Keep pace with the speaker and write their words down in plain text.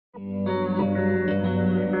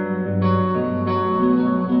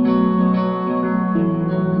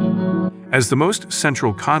As the most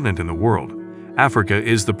central continent in the world, Africa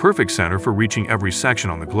is the perfect center for reaching every section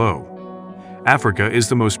on the globe. Africa is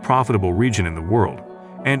the most profitable region in the world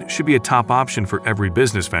and should be a top option for every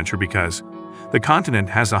business venture because the continent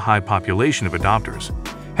has a high population of adopters,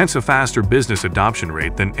 hence a faster business adoption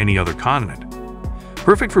rate than any other continent.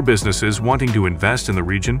 Perfect for businesses wanting to invest in the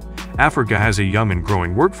region, Africa has a young and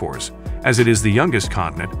growing workforce, as it is the youngest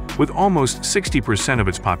continent with almost 60% of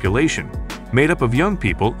its population made up of young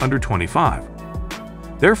people under 25.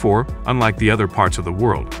 Therefore, unlike the other parts of the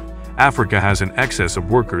world, Africa has an excess of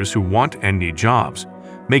workers who want and need jobs,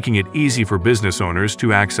 making it easy for business owners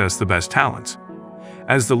to access the best talents.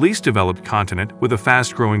 As the least developed continent with a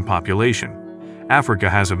fast-growing population, Africa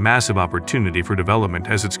has a massive opportunity for development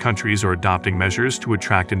as its countries are adopting measures to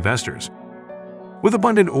attract investors. With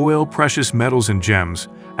abundant oil, precious metals, and gems,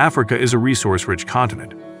 Africa is a resource-rich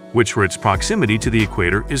continent, which for its proximity to the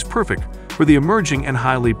equator is perfect for the emerging and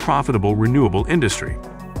highly profitable renewable industry.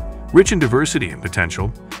 Rich in diversity and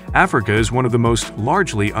potential, Africa is one of the most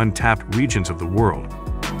largely untapped regions of the world.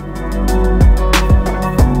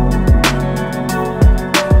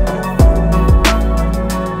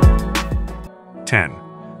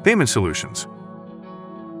 Payment solutions.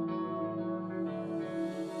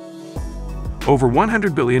 Over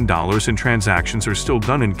 $100 billion in transactions are still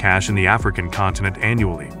done in cash in the African continent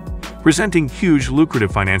annually, presenting huge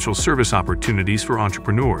lucrative financial service opportunities for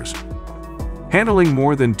entrepreneurs. Handling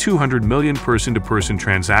more than 200 million person-to-person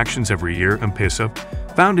transactions every year, M-Pesa,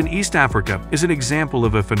 found in East Africa, is an example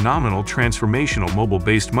of a phenomenal transformational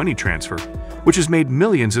mobile-based money transfer, which has made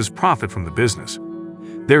millions as profit from the business.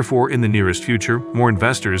 Therefore, in the nearest future, more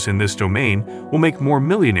investors in this domain will make more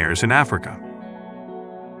millionaires in Africa.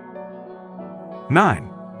 9.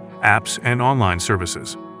 Apps and online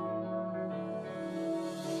services.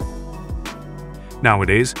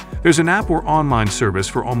 Nowadays, there's an app or online service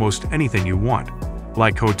for almost anything you want,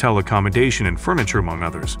 like hotel accommodation and furniture among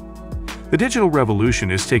others. The digital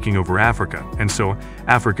revolution is taking over Africa, and so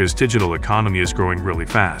Africa's digital economy is growing really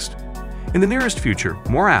fast. In the nearest future,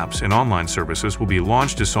 more apps and online services will be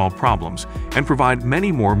launched to solve problems and provide many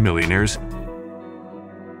more millionaires.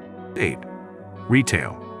 8.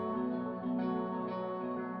 Retail.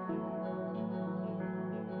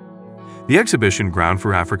 The exhibition ground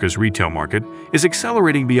for Africa's retail market is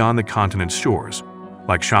accelerating beyond the continent's shores.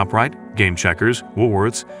 Like ShopRite, Game Checkers,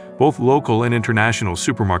 Woolworths, both local and international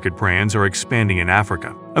supermarket brands are expanding in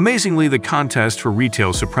Africa. Amazingly, the contest for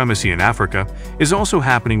retail supremacy in Africa is also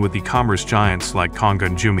happening with e-commerce giants like Konga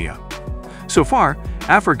and Jumia. So far,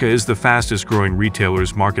 Africa is the fastest-growing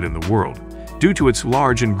retailers market in the world due to its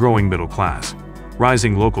large and growing middle class,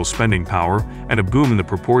 rising local spending power, and a boom in the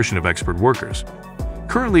proportion of expert workers.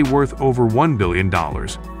 Currently worth over $1 billion,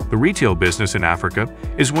 the retail business in Africa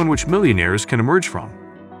is one which millionaires can emerge from.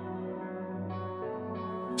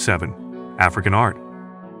 7. African art.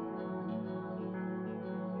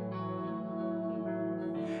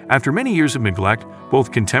 After many years of neglect,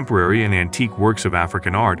 both contemporary and antique works of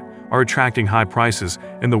African art are attracting high prices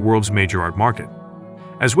in the world's major art market.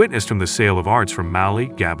 As witnessed from the sale of arts from Mali,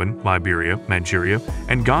 Gabon, Liberia, Nigeria,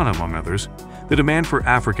 and Ghana, among others, the demand for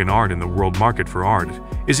African art in the world market for art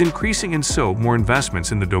is increasing, and so more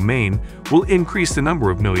investments in the domain will increase the number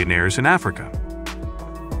of millionaires in Africa.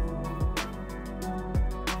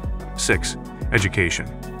 6. Education.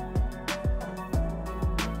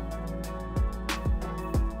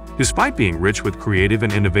 Despite being rich with creative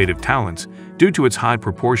and innovative talents due to its high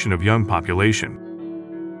proportion of young population,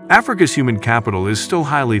 Africa's human capital is still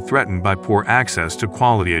highly threatened by poor access to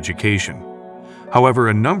quality education. However,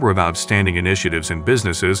 a number of outstanding initiatives and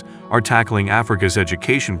businesses are tackling Africa's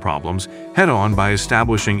education problems head-on by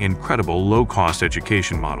establishing incredible low-cost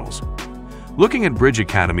education models. Looking at Bridge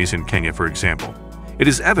Academies in Kenya, for example, it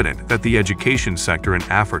is evident that the education sector in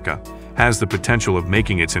Africa has the potential of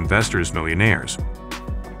making its investors millionaires.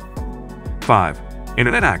 5.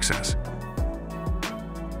 Internet access.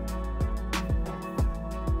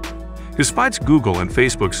 Despite Google and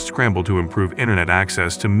Facebook's scramble to improve internet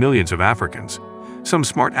access to millions of Africans, some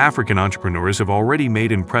smart African entrepreneurs have already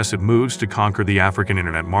made impressive moves to conquer the African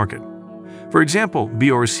internet market. For example,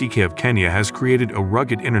 BRCK of Kenya has created a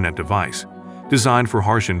rugged internet device designed for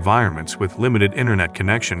harsh environments with limited internet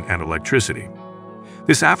connection and electricity.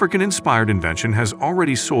 This African-inspired invention has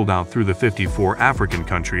already sold out through the 54 African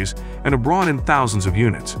countries and abroad in thousands of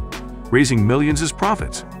units, raising millions as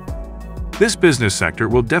profits. This business sector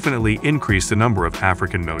will definitely increase the number of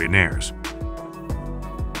African millionaires.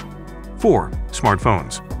 4.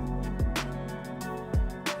 Smartphones.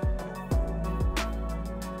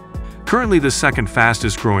 Currently the second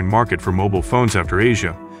fastest growing market for mobile phones after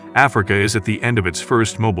Asia, Africa is at the end of its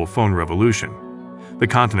first mobile phone revolution. The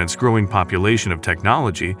continent's growing population of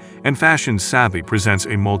technology and fashion savvy presents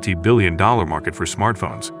a multi-billion-dollar market for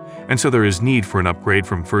smartphones, and so there is need for an upgrade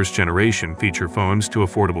from first-generation feature phones to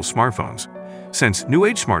affordable smartphones, since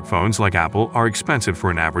new-age smartphones like Apple are expensive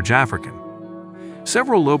for an average African.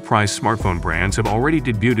 Several low-priced smartphone brands have already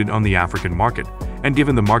debuted on the African market, and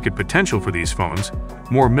given the market potential for these phones,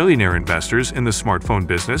 more millionaire investors in the smartphone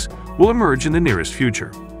business will emerge in the nearest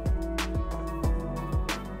future.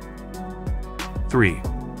 3.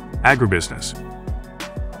 Agribusiness.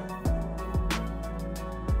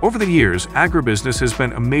 Over the years, agribusiness has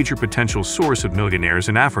been a major potential source of millionaires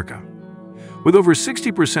in Africa. With over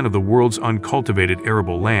 60% of the world's uncultivated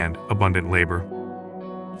arable land, abundant labor,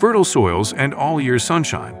 fertile soils, and all-year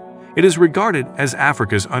sunshine, it is regarded as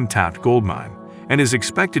Africa's untapped gold mine and is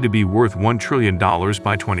expected to be worth $1 trillion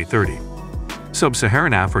by 2030.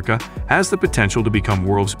 Sub-Saharan Africa has the potential to become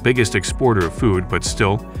world's biggest exporter of food, but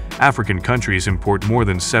still, African countries import more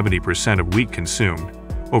than 70% of wheat consumed,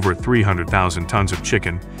 over 300,000 tons of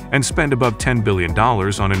chicken, and spend above $10 billion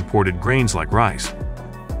on imported grains like rice.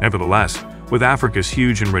 Nevertheless, with Africa's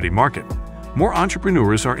huge and ready market, more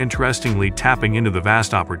entrepreneurs are interestingly tapping into the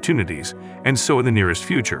vast opportunities, and so in the nearest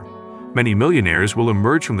future, many millionaires will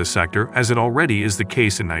emerge from the sector, as it already is the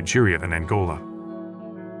case in Nigeria and Angola.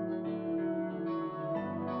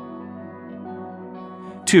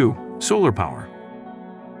 2. Solar power.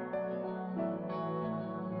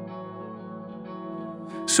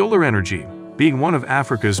 Solar energy, being one of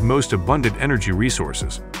Africa's most abundant energy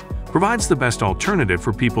resources, provides the best alternative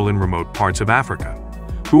for people in remote parts of Africa,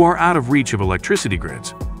 who are out of reach of electricity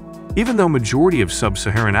grids, even though majority of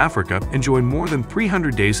sub-Saharan Africa enjoy more than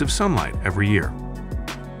 300 days of sunlight every year.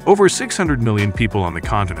 Over 600 million people on the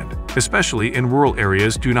continent, especially in rural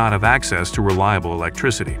areas, do not have access to reliable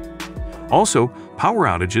electricity. Also, power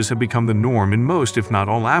outages have become the norm in most, if not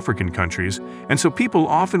all, African countries, and so people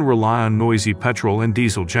often rely on noisy petrol and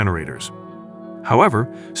diesel generators. However,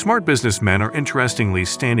 smart businessmen are interestingly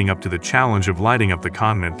standing up to the challenge of lighting up the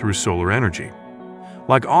continent through solar energy.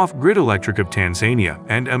 Like Off-Grid Electric of Tanzania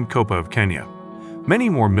and M-Kopa of Kenya, many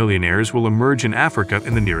more millionaires will emerge in Africa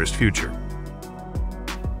in the nearest future.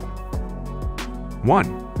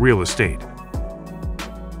 1. Real estate.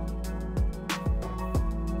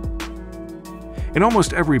 In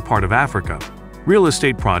almost every part of Africa, real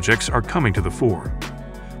estate projects are coming to the fore.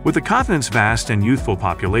 With the continent's vast and youthful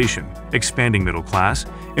population, expanding middle class,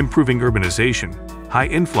 improving urbanization, high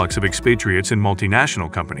influx of expatriates and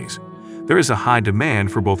multinational companies, there is a high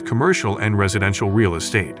demand for both commercial and residential real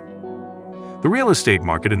estate. The real estate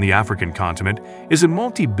market in the African continent is a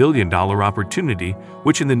multi-billion-dollar opportunity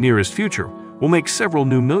which in the nearest future will make several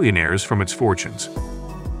new millionaires from its fortunes.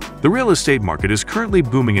 The real estate market is currently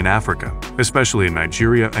booming in Africa, especially in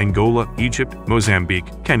Nigeria, Angola, Egypt,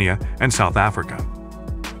 Mozambique, Kenya, and South Africa.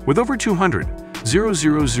 With over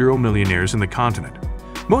 200,000 millionaires in the continent,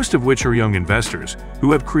 most of which are young investors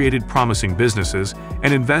who have created promising businesses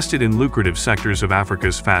and invested in lucrative sectors of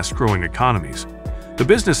Africa's fast-growing economies, the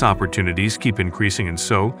business opportunities keep increasing, and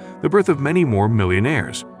so the birth of many more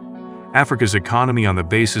millionaires. Africa's economy on the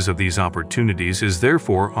basis of these opportunities is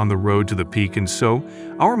therefore on the road to the peak, and so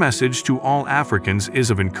our message to all Africans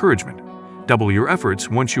is of encouragement. Double your efforts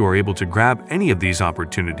once you are able to grab any of these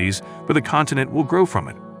opportunities, for the continent will grow from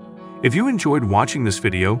it. If you enjoyed watching this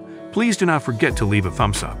video, please do not forget to leave a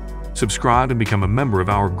thumbs up, subscribe, and become a member of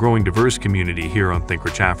our growing diverse community here on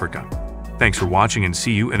ThinkRich Africa. Thanks for watching, and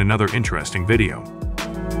see you in another interesting video.